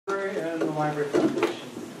the Library Foundation.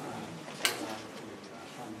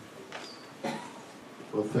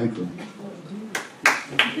 Well, thank them.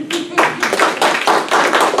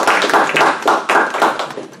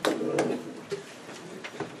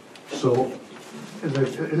 So,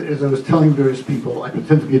 as I was telling various people, I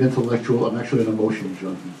pretend to be an intellectual. I'm actually an emotion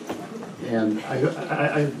junkie. And I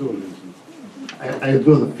adore Vincent. I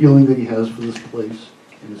adore the feeling that he has for this place,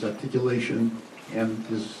 and his articulation, and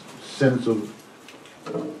his sense of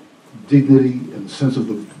dignity, and sense of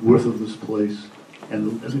the worth of this place,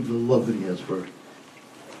 and I think the love that he has for it.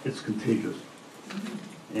 It's contagious.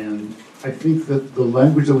 And I think that the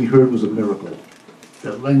language that we heard was a miracle.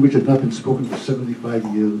 That language had not been spoken for 75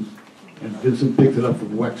 years, and Vincent picked it up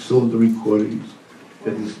from wax cylinder recordings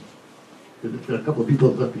that a couple of people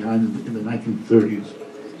have left behind in the 1930s.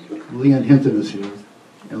 Leanne Hinton is here,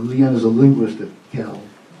 and Leanne is a linguist at Cal,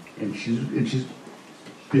 and she's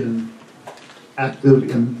been active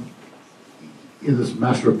in this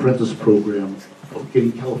Master Apprentice program of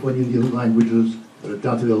getting Californian languages that are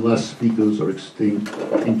down to their last speakers or extinct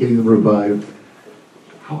and getting them revived.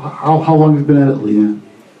 How long have you been at it, Leanne?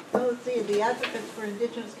 Well, let's see, the Advocates for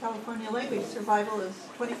Indigenous California Language Survival is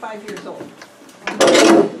 25 years old. We've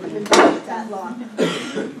been doing it that long.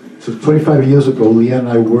 So 25 years ago, Leanne and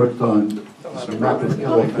I worked on this map of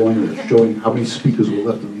California showing how many speakers were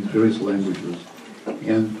left in these various languages.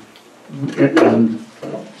 And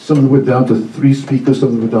some of them were down to 3 speakers, some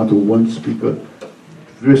of them were down to 1 speaker.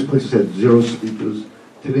 Various places had 0 speakers.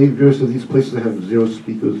 Today, various of these places that have 0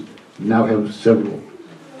 speakers now have several.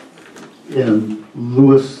 And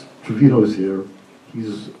Louis Trevino is here.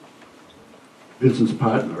 He's Vincent's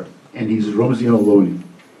partner, and he's Cuisine Ohlone.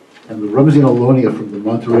 And the Cuisine Ohlone are from the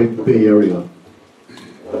Monterey Bay Area.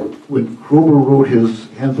 When Kroeber wrote his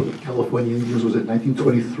Handbook of California Indians, was it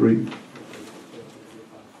 1923?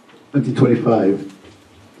 1925.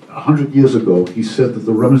 100 years ago, he said that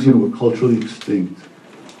the Cuisine were culturally extinct.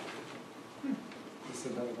 He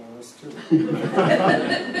said that about us too.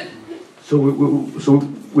 So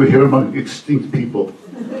we're here among extinct people.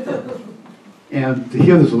 And to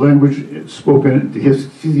hear this language spoken, to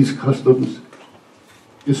see these customs,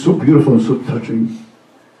 is so beautiful and so touching.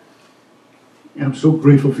 And I'm so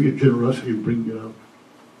grateful for your generosity in bringing it up.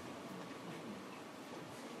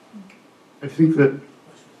 I think that,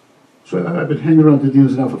 so I've been hanging around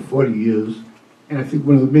Indians now for 40 year, and I think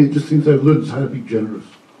one of the major things I've learned is how to be generous.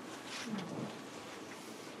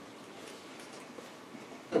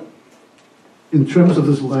 In terms of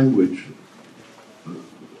this language,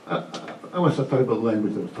 I want to start talking about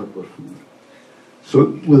language, I was talking about food. So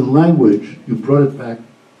with language, you brought it back,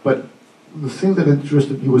 but the thing that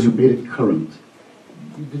interested me was you made it current.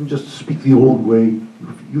 You didn't just speak the old way.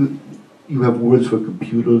 You have words for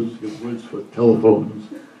computers, you have words for telephones,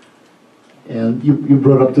 and you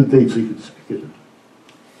brought up to date so you could speak it.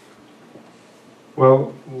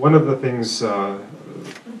 Well, one of the things,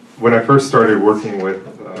 when I first started working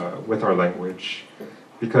with our language,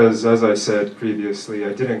 because as I said previously,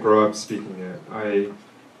 I didn't grow up speaking it.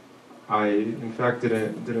 I in fact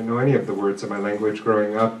didn't know any of the words of my language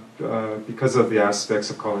growing up because of the aspects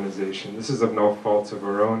of colonization. This is of no fault of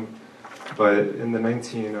our own, but in the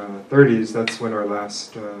 1930s, that's when our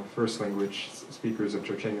last first language speakers of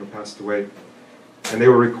Chochenyo passed away. And they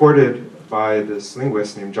were recorded by this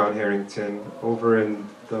linguist named John Harrington over in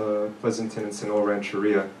the Pleasanton and Sonoma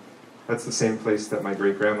Rancheria. That's the same place that my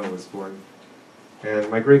great-grandma was born. And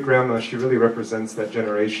my great-grandma, she really represents that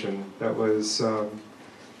generation that was,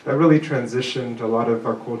 that really transitioned a lot of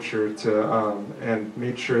our culture to, and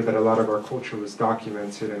made sure that a lot of our culture was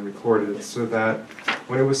documented and recorded so that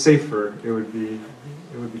when it was safer, it would be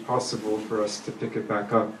possible for us to pick it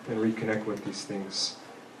back up and reconnect with these things.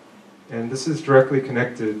 And this is directly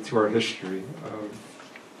connected to our history.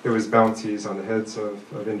 There was bounties on the heads of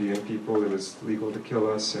Indian people. It was legal to kill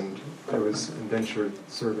us, and there was indentured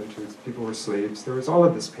servitude. People were slaves. There was all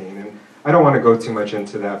of this pain, and I don't want to go too much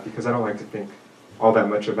into that because I don't like to think all that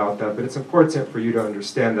much about that, but it's important for you to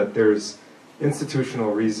understand that there's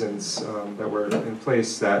institutional reasons that were in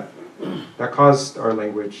place that caused our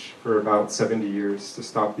language for about 70 years to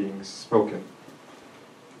stop being spoken.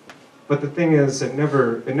 But the thing is, it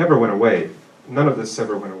never went away. None of this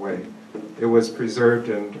ever went away. It was preserved,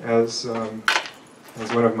 and as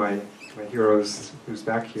one of my heroes who's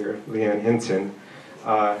back here, Leanne Hinton,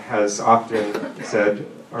 has often said,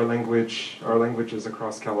 our languages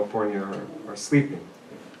across California are sleeping.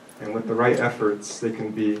 And with the right efforts, they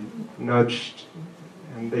can be nudged,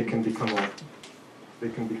 and they can become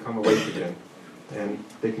awake again. And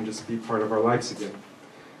they can just be part of our lives again.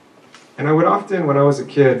 And I would often, when I was a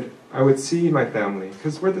kid, I would see my family,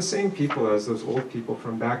 because we're the same people as those old people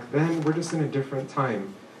from back then. We're just in a different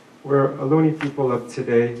time. We're Ohlone people of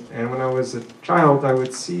today, and when I was a child, I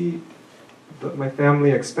would see my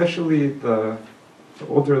family, especially the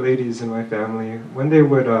older ladies in my family, when they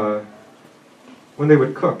would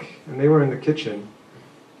cook and they were in the kitchen,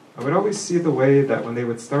 I would always see the way that when they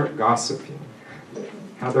would start gossiping,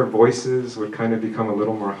 how their voices would kind of become a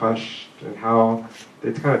little more hushed, and how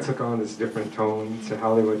they kind of took on this different tone to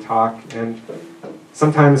how they would talk. And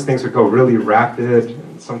sometimes things would go really rapid,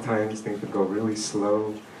 and sometimes things would go really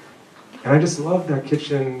slow. And I just loved that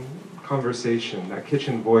kitchen conversation, that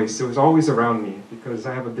kitchen voice. It was always around me because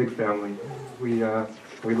I have a big family. We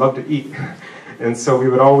love to eat, and so we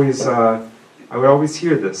would always. I would always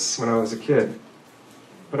hear this when I was a kid.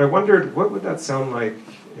 But I wondered, what would that sound like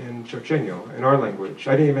in Chochenyo, in our language?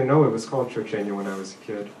 I didn't even know it was called Chochenyo when I was a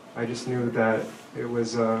kid. I just knew that it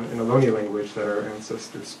was an Ohlone language that our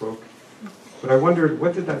ancestors spoke. But I wondered,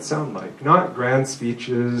 what did that sound like? Not grand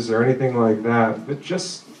speeches or anything like that, but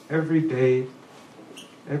just everyday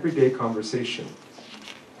conversation.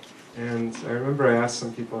 And I remember I asked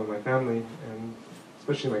some people in my family, and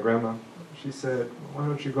especially my grandma, she said, why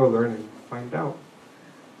don't you go learn and find out?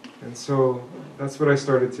 And so that's what I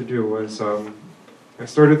started to do, was I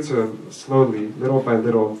started to slowly, little by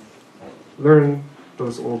little, learn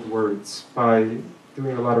those old words by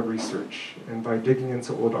doing a lot of research and by digging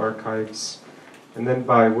into old archives, and then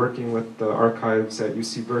by working with the archives at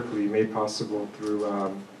UC Berkeley, made possible through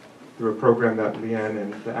a program that Leanne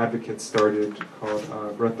and the Advocates started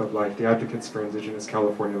called Breath of Life, the Advocates for Indigenous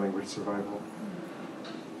California Language Survival.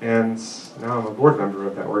 And now I'm a board member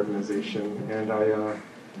of that organization,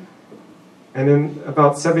 and in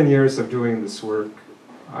about 7 years of doing this work,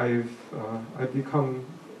 I've become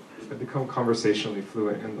conversationally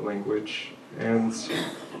fluent in the language, and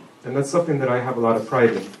that's something that I have a lot of pride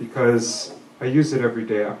in, because I use it every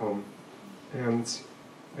day at home, and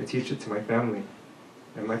I teach it to my family.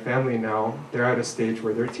 And my family now, they're at a stage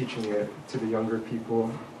where they're teaching it to the younger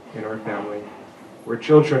people in our family, where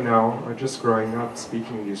children now are just growing up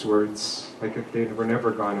speaking these words like if they were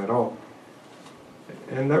never gone at all.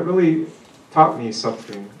 And that really taught me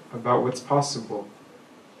something about what's possible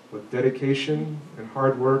with dedication and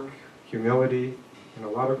hard work, humility, and a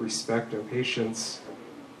lot of respect and patience,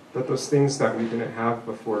 that those things that we didn't have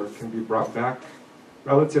before can be brought back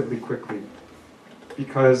relatively quickly,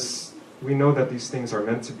 because we know that these things are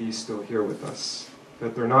meant to be still here with us,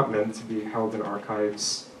 that they're not meant to be held in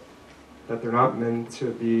archives, that they're not meant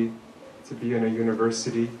to be in a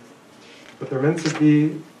university, but they're meant to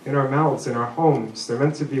be in our mouths, in our homes. They're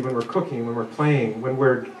meant to be when we're cooking, when we're playing, when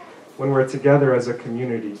we're together as a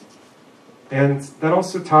community. And that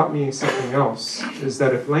also taught me something else, is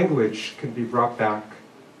that if language can be brought back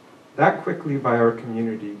that quickly by our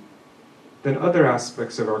community, then other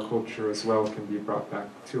aspects of our culture as well can be brought back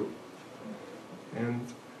too. And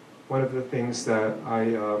one of the things that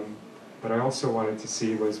I also wanted to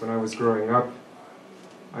see was, when I was growing up,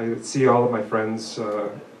 I would see all of my friends,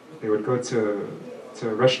 they would go to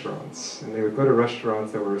restaurants, and they would go to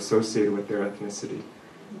restaurants that were associated with their ethnicity.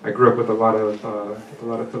 I grew up with a lot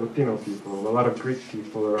of Filipino people, a lot of Greek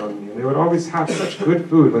people around me, and they would always have such good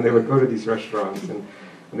food when they would go to these restaurants, and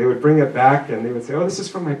they would bring it back, and they would say, oh, this is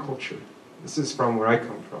from my culture. This is from where I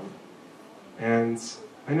come from. And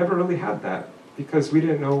I never really had that, because we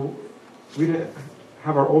didn't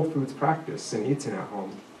have our old foods practiced and eaten at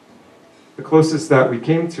home. The closest that we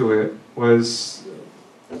came to it was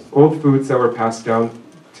old foods that were passed down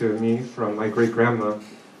to me from my great-grandma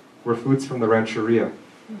were foods from the rancheria.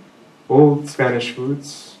 Old Spanish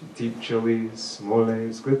foods, deep chilies,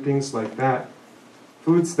 moles, good things like that.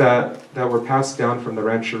 Foods that were passed down from the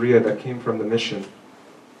rancheria that came from the mission.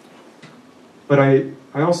 But I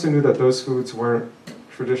also knew that those foods weren't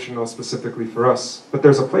traditional specifically for us, but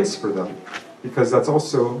there's a place for them, because that's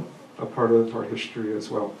also a part of our history as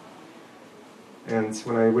well. And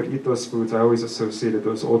when I would eat those foods, I always associated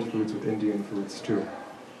those old foods with Indian foods too.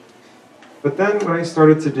 But then when I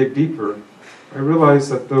started to dig deeper, I realized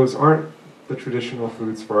that those aren't the traditional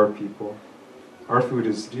foods for our people. Our food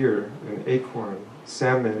is deer and acorn,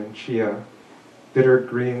 salmon and chia, bitter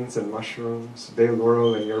greens and mushrooms, bay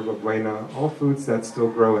laurel and yerba buena, all foods that still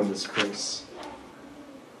grow in this place.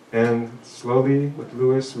 And slowly, with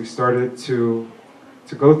Louis, we started to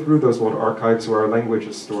go through those old archives where our language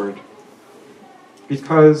is stored.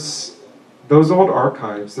 Because those old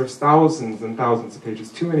archives, there's thousands and thousands of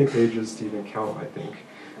pages, too many pages to even count, I think.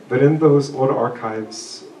 But in those old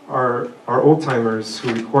archives are old-timers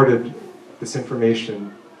who recorded this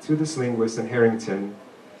information to this linguist in Harrington.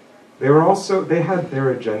 They had their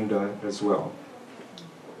agenda as well.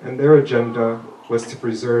 And their agenda was to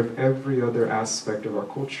preserve every other aspect of our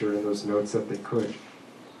culture in those notes that they could.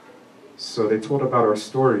 So they told about our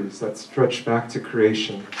stories that stretched back to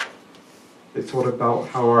creation. They told about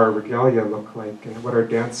how our regalia looked like and what our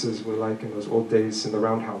dances were like in those old days in the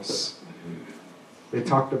roundhouse. They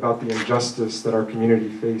talked about the injustice that our community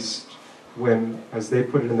faced when, as they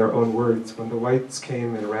put it in their own words, when the whites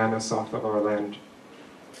came and ran us off of our land.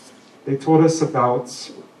 They told us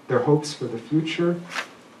about their hopes for the future.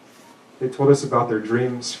 They told us about their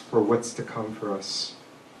dreams for what's to come for us.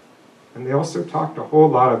 And they also talked a whole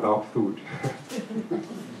lot about food.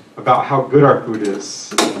 About how good our food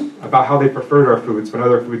is, about how they preferred our foods when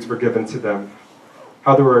other foods were given to them,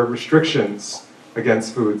 how there were restrictions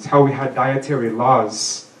against foods, how we had dietary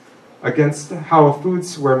laws against how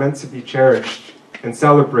foods were meant to be cherished and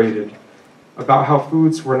celebrated, about how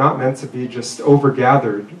foods were not meant to be just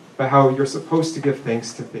overgathered, but how you're supposed to give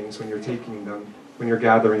thanks to things when you're taking them, when you're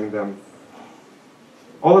gathering them.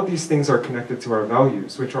 All of these things are connected to our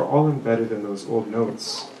values, which are all embedded in those old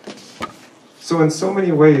notes. So in so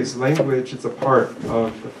many ways, language is a part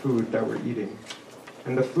of the food that we're eating.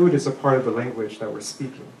 And the food is a part of the language that we're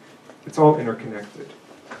speaking. It's all interconnected.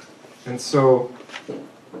 And so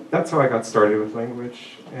that's how I got started with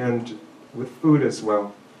language and with food as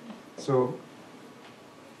well. So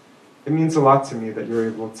it means a lot to me that you're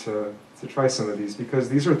able to try some of these, because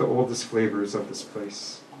these are the oldest flavors of this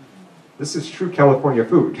place. This is true California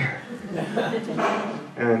food.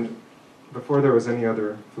 And before there was any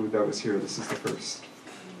other food that was here, this is the first.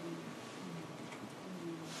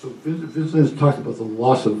 So Vincent has talked about the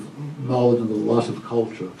loss of knowledge and the loss of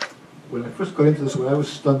culture. When I first got into this, what I was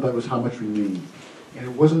stunned by was how much remained. And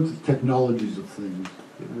it wasn't the technologies of things.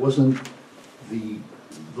 It wasn't the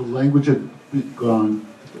language had gone,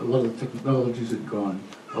 a lot of the technologies had gone,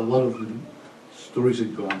 a lot of the stories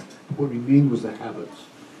had gone. What remained was the habits.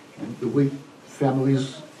 And the way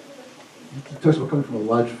families, he talks about coming from a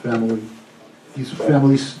large family, these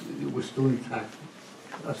families were still intact,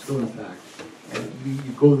 are still intact. And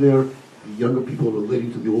you go there, the younger people are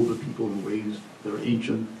relating to the older people in ways that are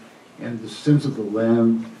ancient, and the sense of the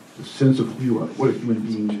land, the sense of who you are, what a human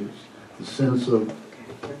being is, the sense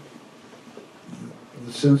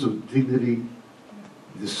of dignity.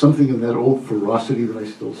 There's something in that old ferocity that I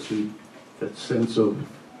still see, that sense of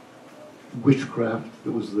witchcraft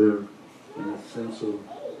that was there, and that sense of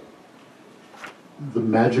the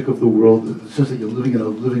magic of the world, the sense that you're living in a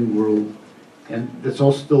living world, and that's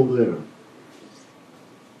all still there.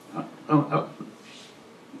 I'm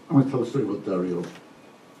going to tell a story about Dario.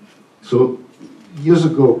 So, years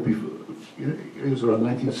ago, it was around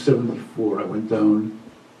 1974, I went down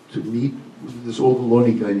to meet this old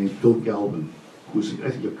Ohlone guy named Phil Galvin, who was,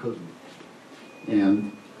 I think, a cousin.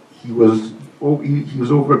 And he was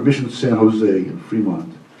over at Mission San Jose in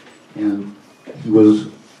Fremont, and he was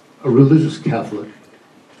a religious Catholic.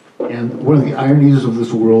 And one of the ironies of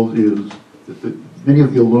this world is that many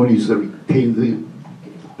of the Ohlones that retain the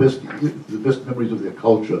best memories of their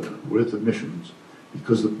culture were at the missions,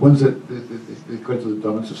 because the ones that they got into the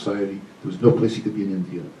dominant society, there was no place you could be an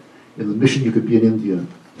Indian. In the mission, you could be an Indian,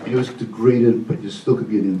 and it was degraded, but you still could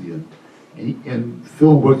be an Indian. And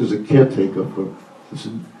Phil worked as a caretaker for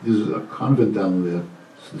there's a convent down there,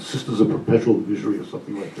 the Sisters of Perpetual Misery or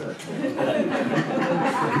something like that.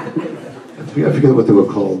 I forget what they were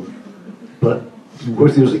called, but he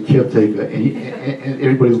worked there as a caretaker, and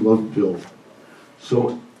everybody loved Phil.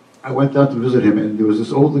 So I went down to visit him, and there was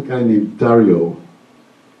this older guy named Dario.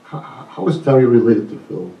 How is Dario related to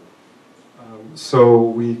Phil? So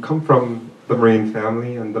we come from the Marine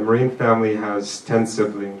family, and the Marine family has 10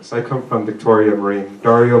 siblings. I come from Victoria Marine.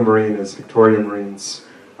 Dario Marine is Victoria Marine's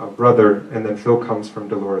brother, and then Phil comes from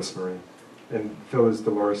Dolores Marine. And Phil is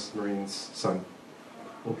Dolores Marine's son.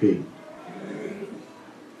 Okay.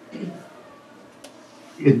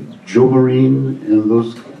 And Joe Marine and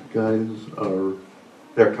those guys are...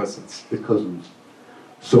 They're cousins. They're cousins.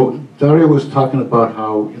 So Dario was talking about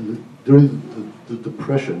how during the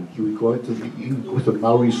Depression, he would go to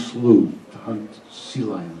Maui Slough to hunt sea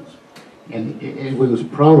lions. And what he was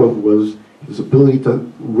proud of was his ability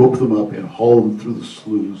to rope them up and haul them through the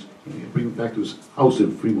sloughs and bring them back to his house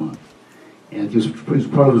in Fremont. And he was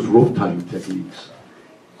proud of his rope tying techniques,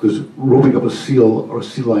 because roping up a seal or a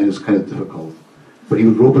sea lion is kind of difficult. But he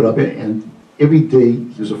would rope it up, and every day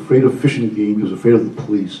he was afraid of fishing game, he was afraid of the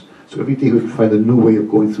police. So every day he would find a new way of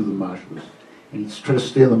going through the marshes. And he'd try to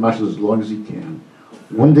stay in the marshes as long as he can.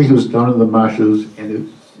 One day he was down in the marshes, and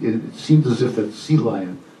it seemed as if that sea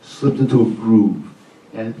lion slipped into a groove.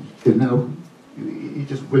 And he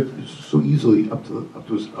just went so easily up to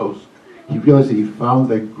his house. He realized that he found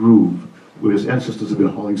that groove where his ancestors have been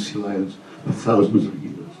hauling sea lions for thousands of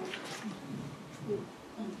years.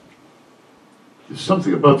 There's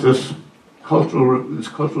something about this cultural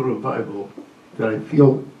revival that I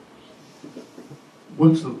feel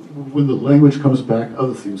when the language comes back,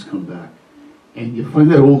 other things come back. And you find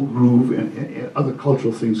that old groove and other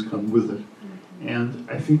cultural things come with it. And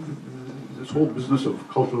I think this whole business of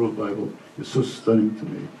cultural revival is so stunning to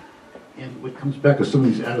me. And what comes back are some of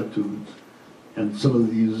these attitudes and some of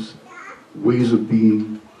these ways of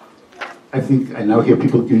being. I think I now hear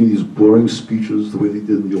people giving these boring speeches the way they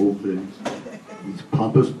did in the old days. These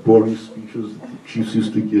pompous, boring speeches that the chiefs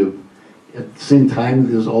used to give. At the same time,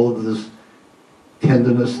 there's all of this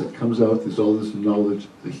tenderness that comes out, there's all this knowledge,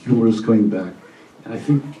 the humor is coming back. And I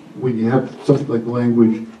think when you have something like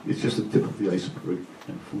language, it's just the tip of the iceberg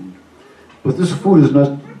and food. But this food is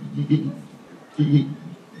not,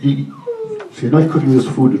 so you're not cooking this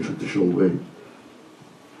food the traditional way.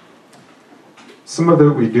 Some of it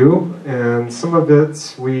we do, and some of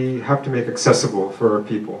it we have to make accessible for our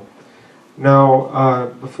people.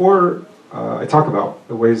 Now, before I talk about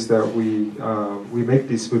the ways that we make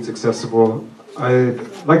these foods accessible, I'd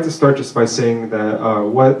like to start just by saying that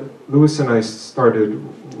what Louis and I started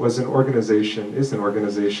is an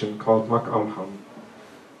organization called Mak'amham,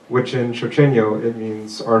 which in Chochenyo it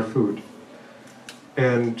means our food.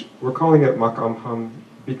 And we're calling it Mak'amham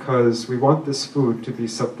because we want this food to be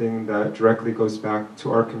something that directly goes back to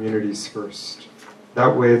our communities first.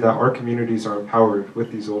 That way that our communities are empowered with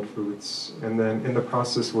these old foods. And then in the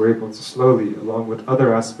process we're able to slowly, along with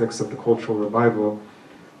other aspects of the cultural revival,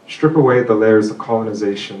 strip away the layers of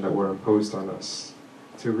colonization that were imposed on us,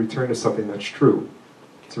 to return to something that's true,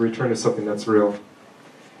 to return to something that's real.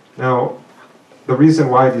 Now, the reason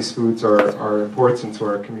why these foods are important to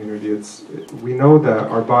our community, we know that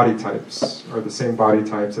our body types are the same body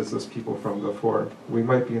types as those people from before. We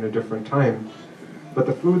might be in a different time, but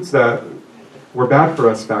the foods that were bad for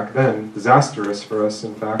us back then, disastrous for us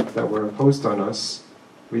in fact, that were imposed on us,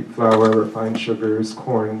 wheat flour, refined sugars,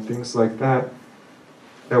 corn, things like that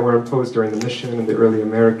were imposed during the mission and the early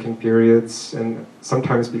American periods, and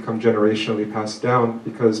sometimes become generationally passed down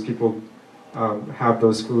because people have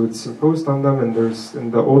those foods imposed on them, and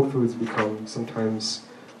the old foods become sometimes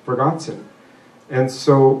forgotten. And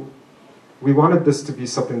so we wanted this to be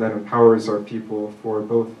something that empowers our people for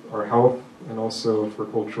both our health and also for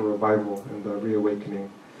cultural revival and the reawakening.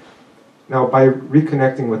 Now, by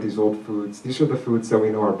reconnecting with these old foods, these are the foods that we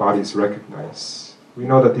know our bodies recognize. We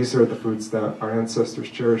know that these are the foods that our ancestors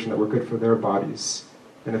cherished and that were good for their bodies.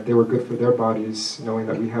 And if they were good for their bodies, knowing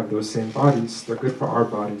that we have those same bodies, they're good for our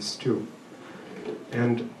bodies too.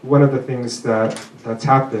 And one of the things that's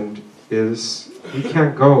happened is we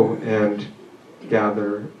can't go and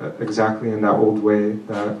gather exactly in that old way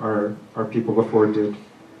that our people before did.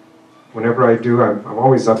 Whenever I do, I'm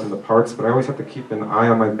always up in the parks, but I always have to keep an eye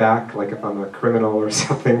on my back, like if I'm a criminal or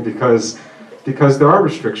something, because there are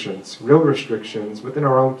restrictions, real restrictions within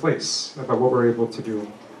our own place about what we're able to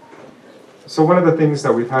do. So one of the things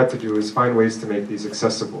that we've had to do is find ways to make these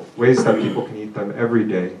accessible, ways that people can eat them every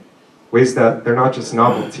day, ways that they're not just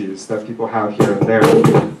novelties that people have here and there.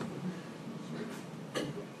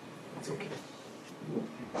 It's okay.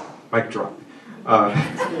 Mic drop.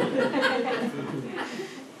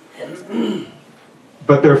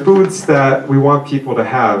 But they're foods that we want people to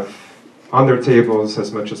have on their tables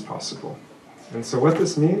as much as possible. And so what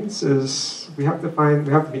this means is we have to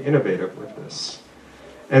be innovative with this.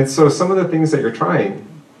 And so some of the things that you're trying,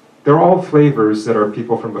 they're all flavors that our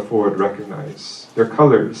people from before would recognize. They're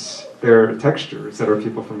colors, they're textures that our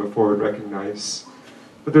people from before would recognize.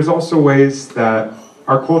 But there's also ways that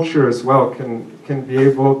our culture as well can be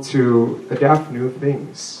able to adapt new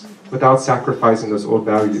things without sacrificing those old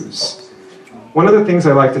values. One of the things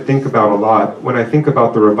I like to think about a lot when I think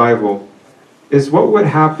about the revival is what would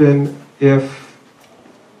happen if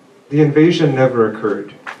the invasion never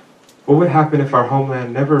occurred? What would happen if our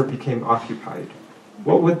homeland never became occupied?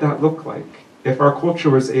 What would that look like if our culture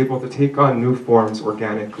was able to take on new forms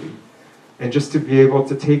organically and just to be able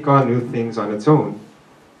to take on new things on its own?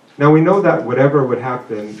 Now we know that whatever would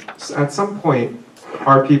happen, at some point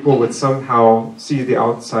our people would somehow see the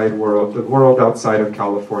outside world, the world outside of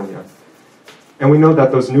California. And we know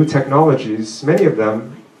that those new technologies, many of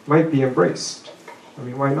them, might be embraced. I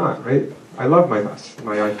mean, why not, right? I love my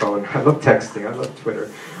iPhone, I love texting, I love Twitter.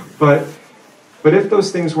 But if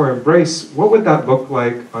those things were embraced, what would that look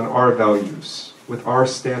like on our values, with our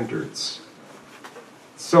standards?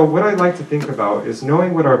 So what I like to think about is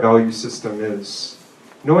knowing what our value system is,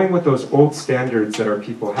 knowing what those old standards that our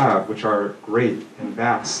people have, which are great and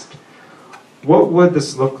vast, what would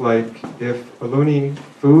this look like if Ohlone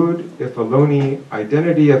food, if Ohlone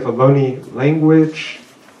identity, if Ohlone language,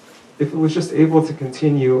 if it was just able to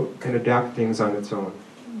continue and adapt things on its own?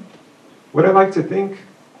 What I like to think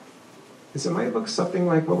is it might look something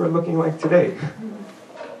like what we're looking like today.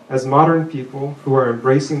 As modern people who are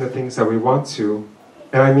embracing the things that we want to,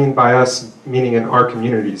 and I mean by us, meaning in our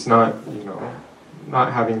communities, not,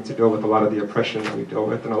 not having to deal with a lot of the oppression that we deal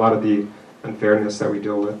with and a lot of the unfairness that we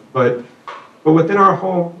deal with. But within our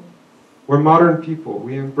home, we're modern people.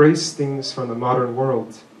 We embrace things from the modern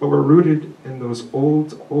world, but we're rooted in those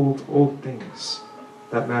old things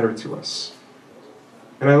that matter to us.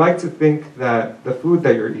 And I like to think that the food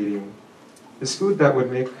that you're eating is food that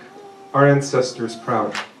would make our ancestors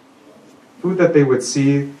proud. Food that they would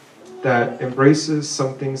see that embraces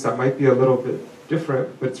some things that might be a little bit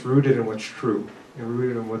different, but it's rooted in what's true and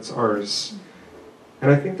rooted in what's ours.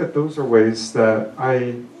 And I think that those are ways that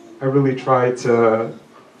I really try to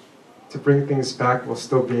bring things back while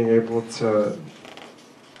still being able to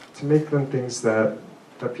make them things that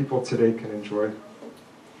people today can enjoy.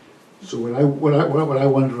 So what I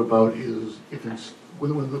wonder about is if it's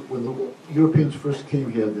when the Europeans first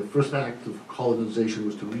came here, the first act of colonization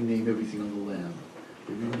was to rename everything on the land.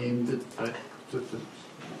 They renamed it next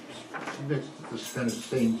to the Spanish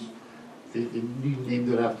saints. They renamed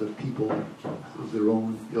it after people of their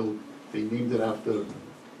own ilk. They named it after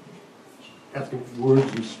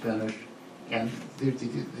words in Spanish, and they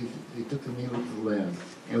took the name of the land.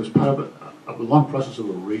 And it was part of a long process of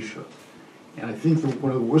erasure. And I think that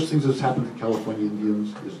one of the worst things that's happened to California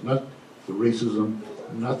Indians is not the racism,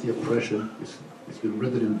 not the oppression, it's been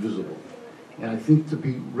rendered invisible. And I think to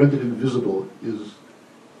be rendered invisible is,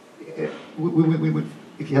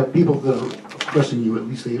 if you have people that are oppressing you, at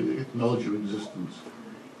least they acknowledge your existence.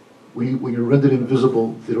 When you're rendered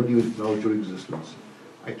invisible, they don't even acknowledge your existence.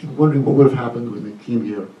 I keep wondering what would have happened when they came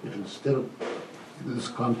here if instead of this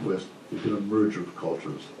conquest, there'd been a merger of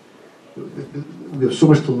cultures. We have so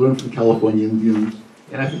much to learn from California Indians,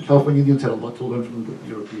 and I think California Indians had a lot to learn from the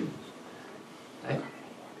Europeans.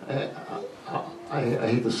 I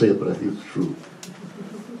hate to say it, but I think it's true.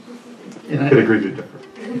 And I could agree to differ.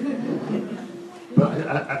 But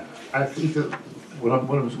I think that what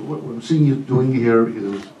I'm seeing you doing here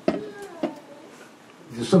is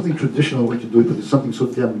there's something traditional what you're doing, but there's something so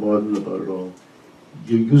damn modern about it all.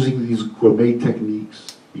 You're using these gourmet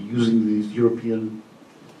techniques, you're using these European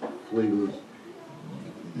flavors.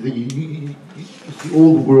 It's the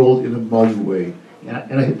old world in a modern way.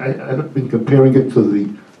 And I've been comparing it to the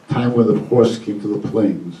time when the horse came to the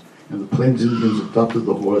plains, and the Plains Indians adopted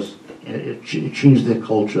the horse, and it changed their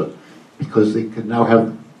culture, because they could now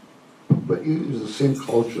have, but it was the same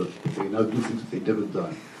culture, but they now do things that they've never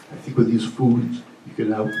done. I think with these foods, you can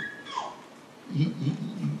now, you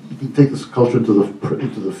can take this culture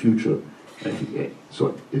into the future. And I think,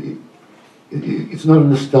 so it's not a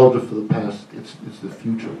nostalgia for the past, it's the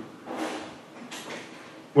future.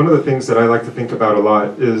 One of the things that I like to think about a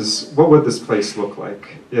lot is what would this place look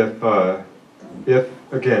like if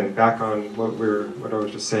again, back on what I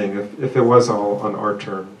was just saying, if it was all on our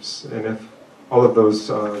terms, and if all of those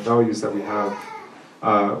values that we have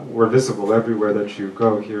were visible everywhere that you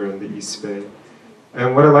go here in the East Bay.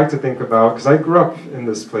 And what I like to think about, because I grew up in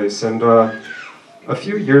this place, and a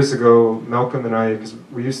few years ago, Malcolm and I, because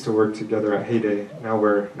we used to work together at Heyday, now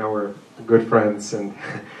we're good friends, and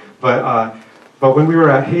but when we were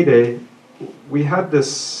at Heyday, we had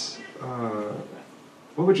this,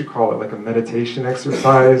 what would you call it, like a meditation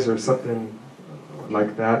exercise or something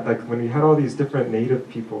like that? Like when we had all these different Native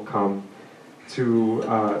people come to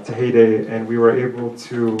Heyday, and we were able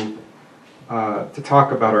to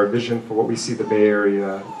talk about our vision for what we see the Bay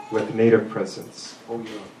Area with Native presence. Oh, yeah.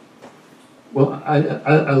 Well,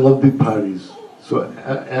 I love big parties, so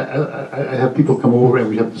I have people come over and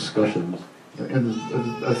we have discussions. And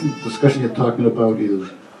I think the discussion you're talking about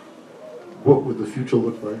is what would the future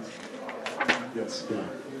look like? Yes. Yeah.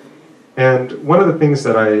 And one of the things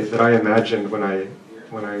that I imagined when I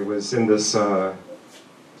was in this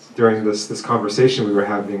during this conversation we were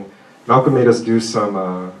having, Malcolm made us do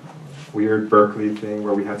some weird Berkeley thing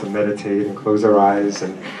where we had to meditate and close our eyes,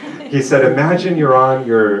 and he said, imagine you're on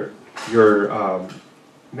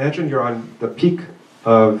imagine you're on the peak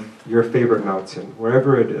of your favorite mountain,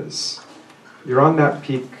 wherever it is. You're on that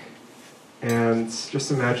peak, and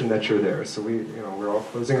just imagine that you're there. So we're all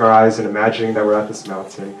closing our eyes and imagining that we're at this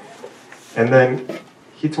mountain. And then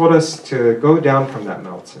he told us to go down from that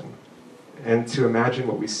mountain and to imagine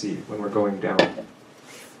what we see when we're going down.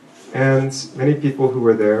 And many people who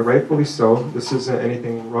were there, rightfully so, this isn't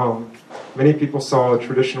anything wrong, many people saw a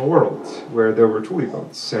traditional world where there were tule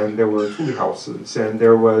boats and there were tule houses and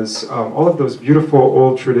there was all of those beautiful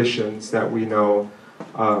old traditions that we know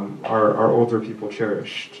our older people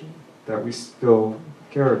cherished, that we still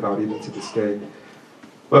care about even to this day.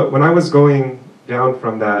 But when I was going down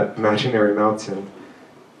from that imaginary mountain,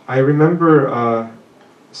 I remember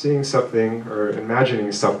seeing something or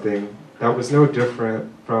imagining something that was no different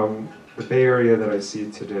from the Bay Area that I see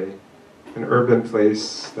today. An urban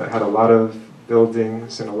place that had a lot of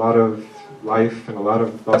buildings and a lot of life and a lot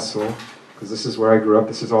of bustle, because this is where I grew up,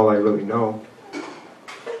 this is all I really know.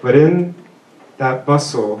 But in that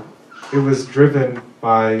bustle, it was driven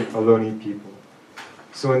by Ohlone people.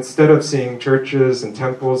 So instead of seeing churches and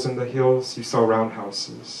temples in the hills, you saw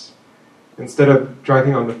roundhouses. Instead of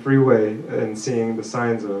driving on the freeway and seeing the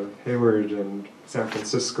signs of Hayward and San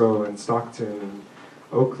Francisco and Stockton and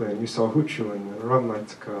Oakland, you saw Huchuan and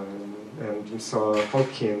Ramlaitka and you saw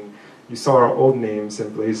Hokkien. You saw our old names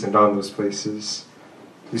emblazoned on those places.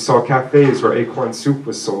 You saw cafes where acorn soup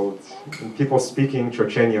was sold and people speaking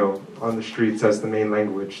Chochenyo on the streets as the main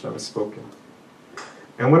language that was spoken.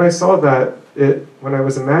 And when I saw that, when I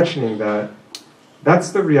was imagining that, that's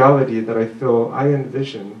the reality that I feel I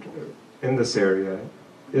envisioned in this area,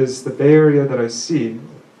 is the Bay Area that I see,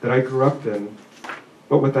 that I grew up in,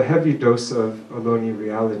 but with a heavy dose of Ohlone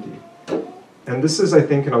reality. And this is, I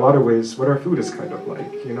think, in a lot of ways, what our food is kind of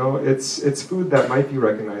like. You know, it's food that might be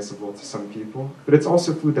recognizable to some people, but it's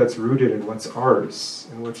also food that's rooted in what's ours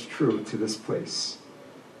and what's true to this place.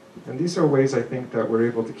 And these are ways, I think, that we're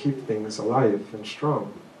able to keep things alive and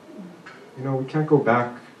strong. You know, we can't go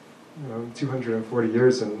back, 240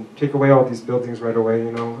 years and take away all these buildings right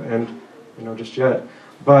away, just yet.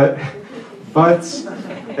 But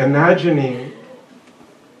imagining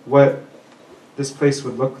what this place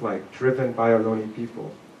would look like, driven by Ohlone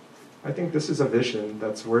people, I think this is a vision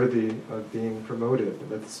that's worthy of being promoted,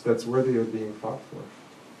 that's worthy of being fought for.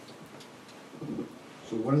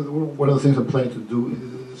 So one of the things I'm planning to do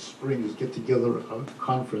this spring is get together a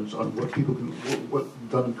conference on what people can, what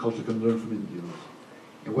Dun culture can learn from Indians.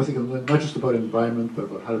 And what they can learn, not just about environment, but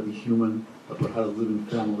about how to be human, about how to live in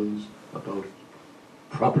families, about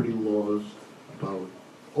property laws, about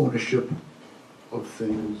ownership of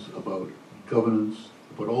things, about governance,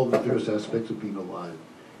 about all the various aspects of being alive.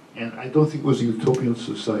 And I don't think it was a utopian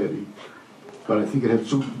society, but I think it had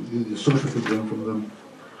so much we could learn from them.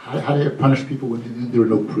 How do you punish people when there are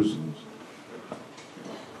no prisons?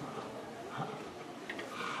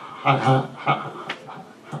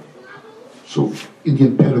 So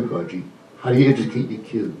Indian pedagogy, how do you educate your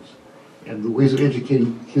kids? And the ways of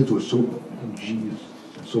educating kids were so ingenious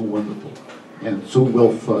and so wonderful and so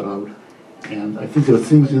well thought out. And I think there are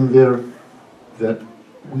things in there that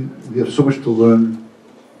we have so much to learn,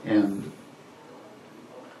 and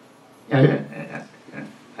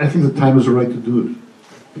I think the time is right to do it,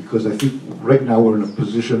 because I think right now we're in a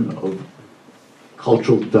position of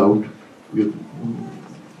cultural doubt.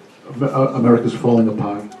 America's falling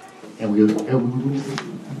apart, and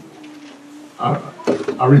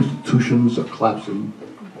our institutions are collapsing.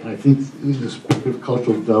 And I think in this period of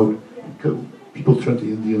cultural doubt, people turn to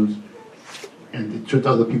Indians, and they turn to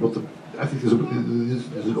other people to. I think there's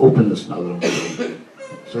an openness now that I'm saying.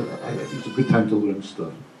 So I think it's a good time to learn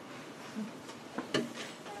stuff.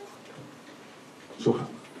 So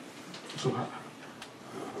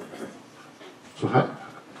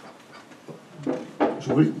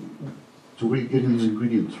where are you getting these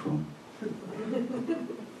ingredients from?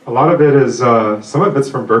 A lot of it is, some of it's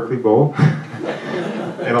from Berkeley Bowl,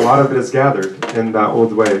 and a lot of it is gathered in that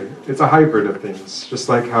old way. It's a hybrid of things, just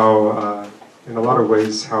like how, in a lot of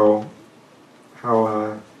ways,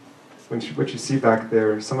 what you see back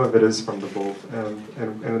there, some of it is from the bowl,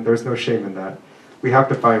 and there's no shame in that. We have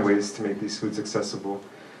to find ways to make these foods accessible.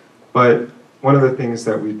 But one of the things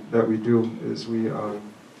that we do is we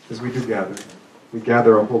do gather. We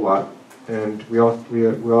gather a whole lot, and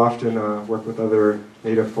we'll often work with other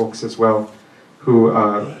native folks as well, who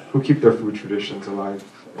keep their food traditions alive,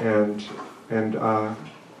 and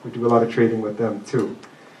we do a lot of trading with them too.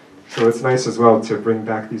 So it's nice as well to bring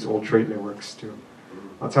back these old trade networks too.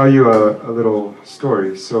 I'll tell you a little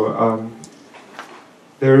story. So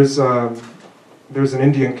there's an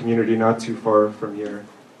Indian community not too far from here,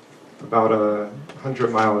 about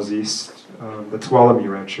 100 miles east, the Tuolumne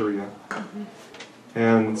Rancheria.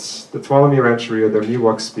 And the Tuolumne Rancheria, they're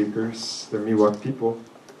Miwok speakers, they're Miwok people,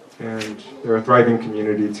 and they're a thriving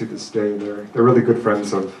community to this day. They're really good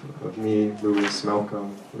friends of me, Louis,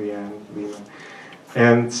 Malcolm, Leanne, Lena.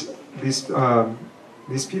 And these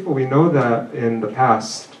people, we know that in the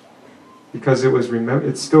past, because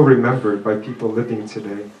it's still remembered by people living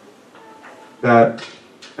today, that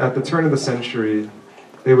at the turn of the century,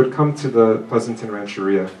 they would come to the Pleasanton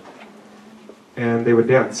Rancheria and they would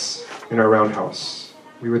dance in our roundhouse.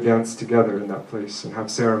 We would dance together in that place and have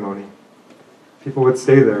ceremony. People would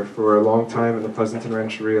stay there for a long time in the Pleasanton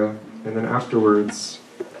Rancheria, and then afterwards,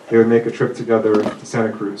 they would make a trip together to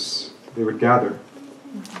Santa Cruz. They would gather.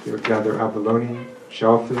 They would gather abalone,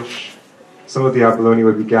 shellfish. Some of the abalone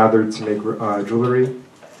would be gathered to make jewelry.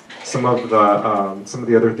 Some of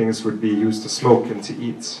the other things would be used to smoke and to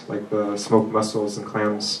eat, like the smoked mussels and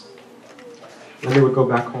clams. Then they would go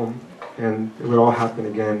back home, and it would all happen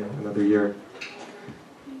again another year.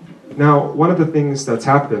 Now, one of the things that's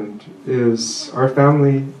happened is our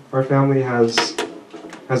family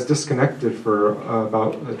has disconnected for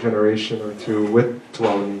about a generation or two with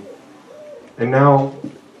Tuolumne. And now,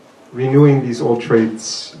 renewing these old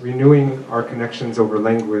traits, renewing our connections over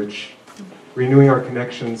language, renewing our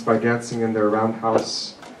connections by dancing in their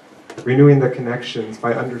roundhouse, renewing the connections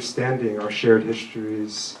by understanding our shared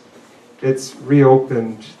histories, it's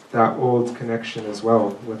reopened that old connection as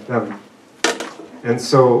well with them. And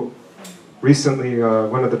so, recently,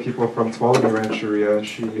 one of the people from Tuolumne Rancheria,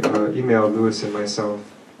 she emailed Louis and myself,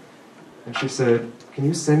 and she said, "Can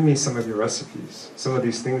you send me some of your recipes, some of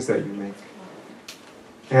these things that you make?"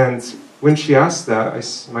 And when she asked that,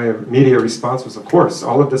 my immediate response was, of course,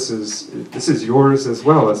 all of this is yours as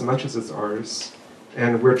well, as much as it's ours,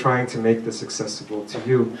 and we're trying to make this accessible to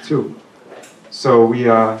you too. So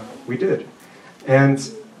we did. And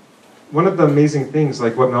one of the amazing things,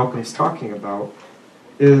 like what Malcolm's talking about,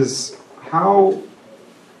 is how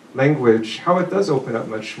language, how it does open up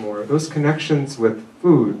much more. Those connections with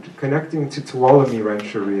food, connecting to Tuolumne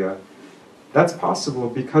Rancheria, that's possible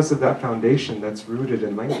because of that foundation that's rooted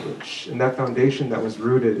in language, and that foundation that was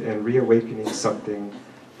rooted in reawakening something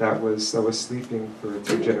that was sleeping for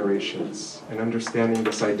 2 generations, and understanding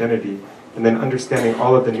this identity, and then understanding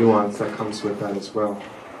all of the nuance that comes with that as well.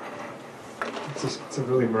 It's a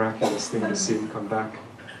really miraculous thing to see come back.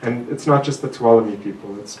 And it's not just the Tuolumne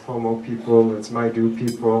people, it's Pomo people, it's Maidu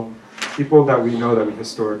people, people that we know that we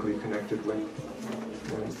historically connected with.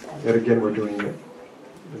 And yet again, we're doing it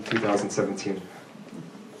in 2017.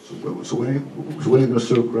 So when are you going to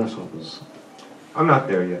serve grasshoppers? I'm not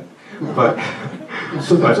there yet, but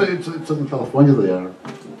So it's in California they are.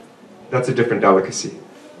 that's a different delicacy.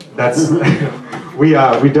 That's we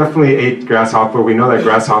definitely ate grasshopper. We know that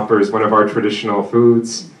grasshopper is one of our traditional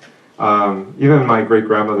foods. Even my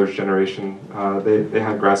great-grandmother's generation, they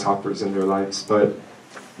had grasshoppers in their lives, but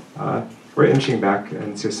we're inching back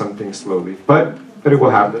into something slowly. But it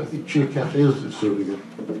will happen. The Chia Cafe is serving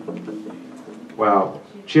it. Well,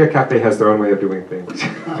 Chia Cafe has their own way of doing things.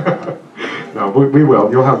 No, we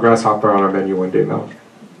will. You'll have grasshopper on our menu one day, Mel.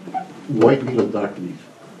 White meat or dark meat?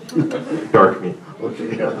 Dark meat.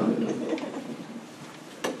 Okay.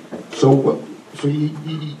 So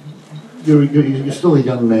you're still a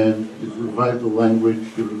young man. You've revived the language.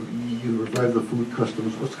 You revived the food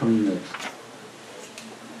customs. What's coming next?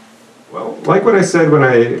 Well, like what I said when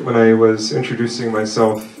I was introducing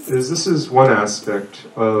myself, this is one aspect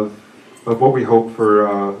of what we hope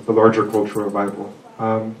for the larger cultural revival.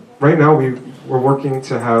 Right now, we're working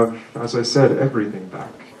to have, as I said, everything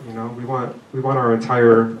back. You know, we want our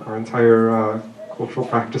entire cultural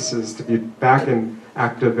practices to be back and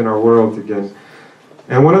active in our world again.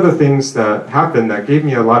 And one of the things that happened that gave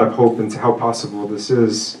me a lot of hope into how possible this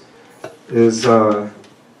is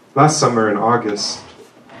last summer in August,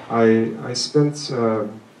 I spent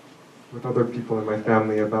with other people in my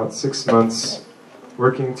family about 6 months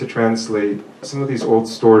working to translate some of these old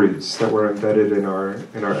stories that were embedded in our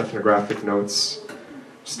ethnographic notes.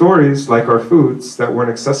 Stories like our foods that weren't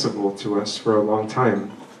accessible to us for a long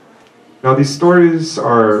time. Now these stories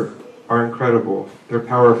are incredible, they're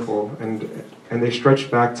powerful, and they stretch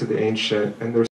back to the ancient, and they're